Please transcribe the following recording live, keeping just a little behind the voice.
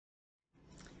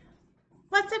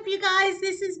What's up, you guys?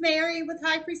 This is Mary with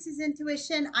High Priestess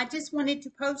Intuition. I just wanted to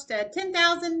post a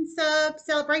 10,000 sub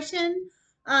celebration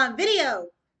video.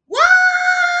 What?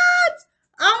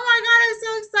 Oh my God, I'm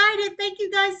so excited. Thank you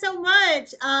guys so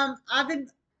much. I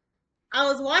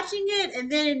was watching it and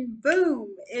then boom,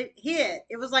 it hit.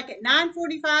 It was like at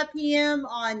 9:45 p.m.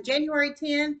 on January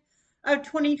 10th of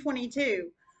 2022.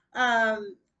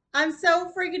 I'm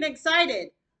so freaking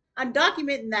excited. I'm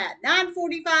documenting that.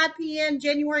 9:45 p.m.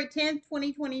 January 10th,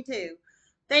 2022.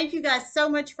 Thank you guys so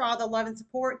much for all the love and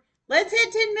support. Let's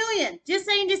hit 10 million. Just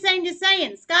saying, just saying, just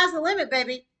saying. Sky's the limit,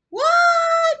 baby. What?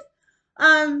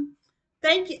 Um,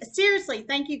 Thank you. Seriously,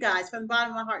 thank you guys from the bottom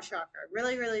of my heart chakra.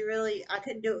 Really, really, really, I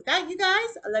couldn't do it without you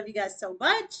guys. I love you guys so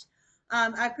much.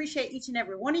 I appreciate each and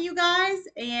every one of you guys.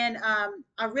 And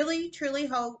I really, truly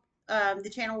hope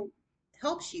the channel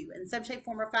helps you in some shape,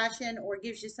 form, or fashion, or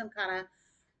gives you some kind of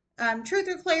truth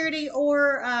or clarity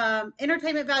or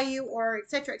entertainment value or et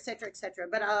cetera, et cetera, et cetera.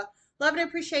 But love and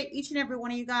appreciate each and every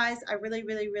one of you guys. I really,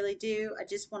 really, really do. I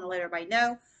just want to let everybody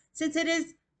know, since it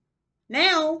is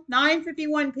now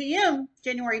 9:51 p.m.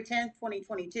 January 10th,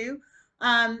 2022.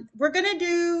 We're gonna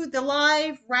do the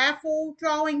live raffle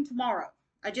drawing tomorrow.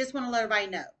 I just want to let everybody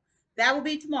know that will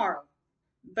be tomorrow,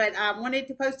 but I wanted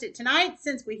to post it tonight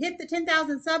since we hit the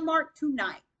 10,000 sub mark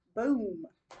tonight. Boom.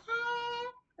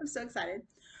 I'm so excited.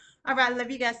 All right, I love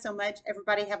you guys so much.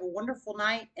 Everybody have a wonderful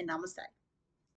night, and namaste.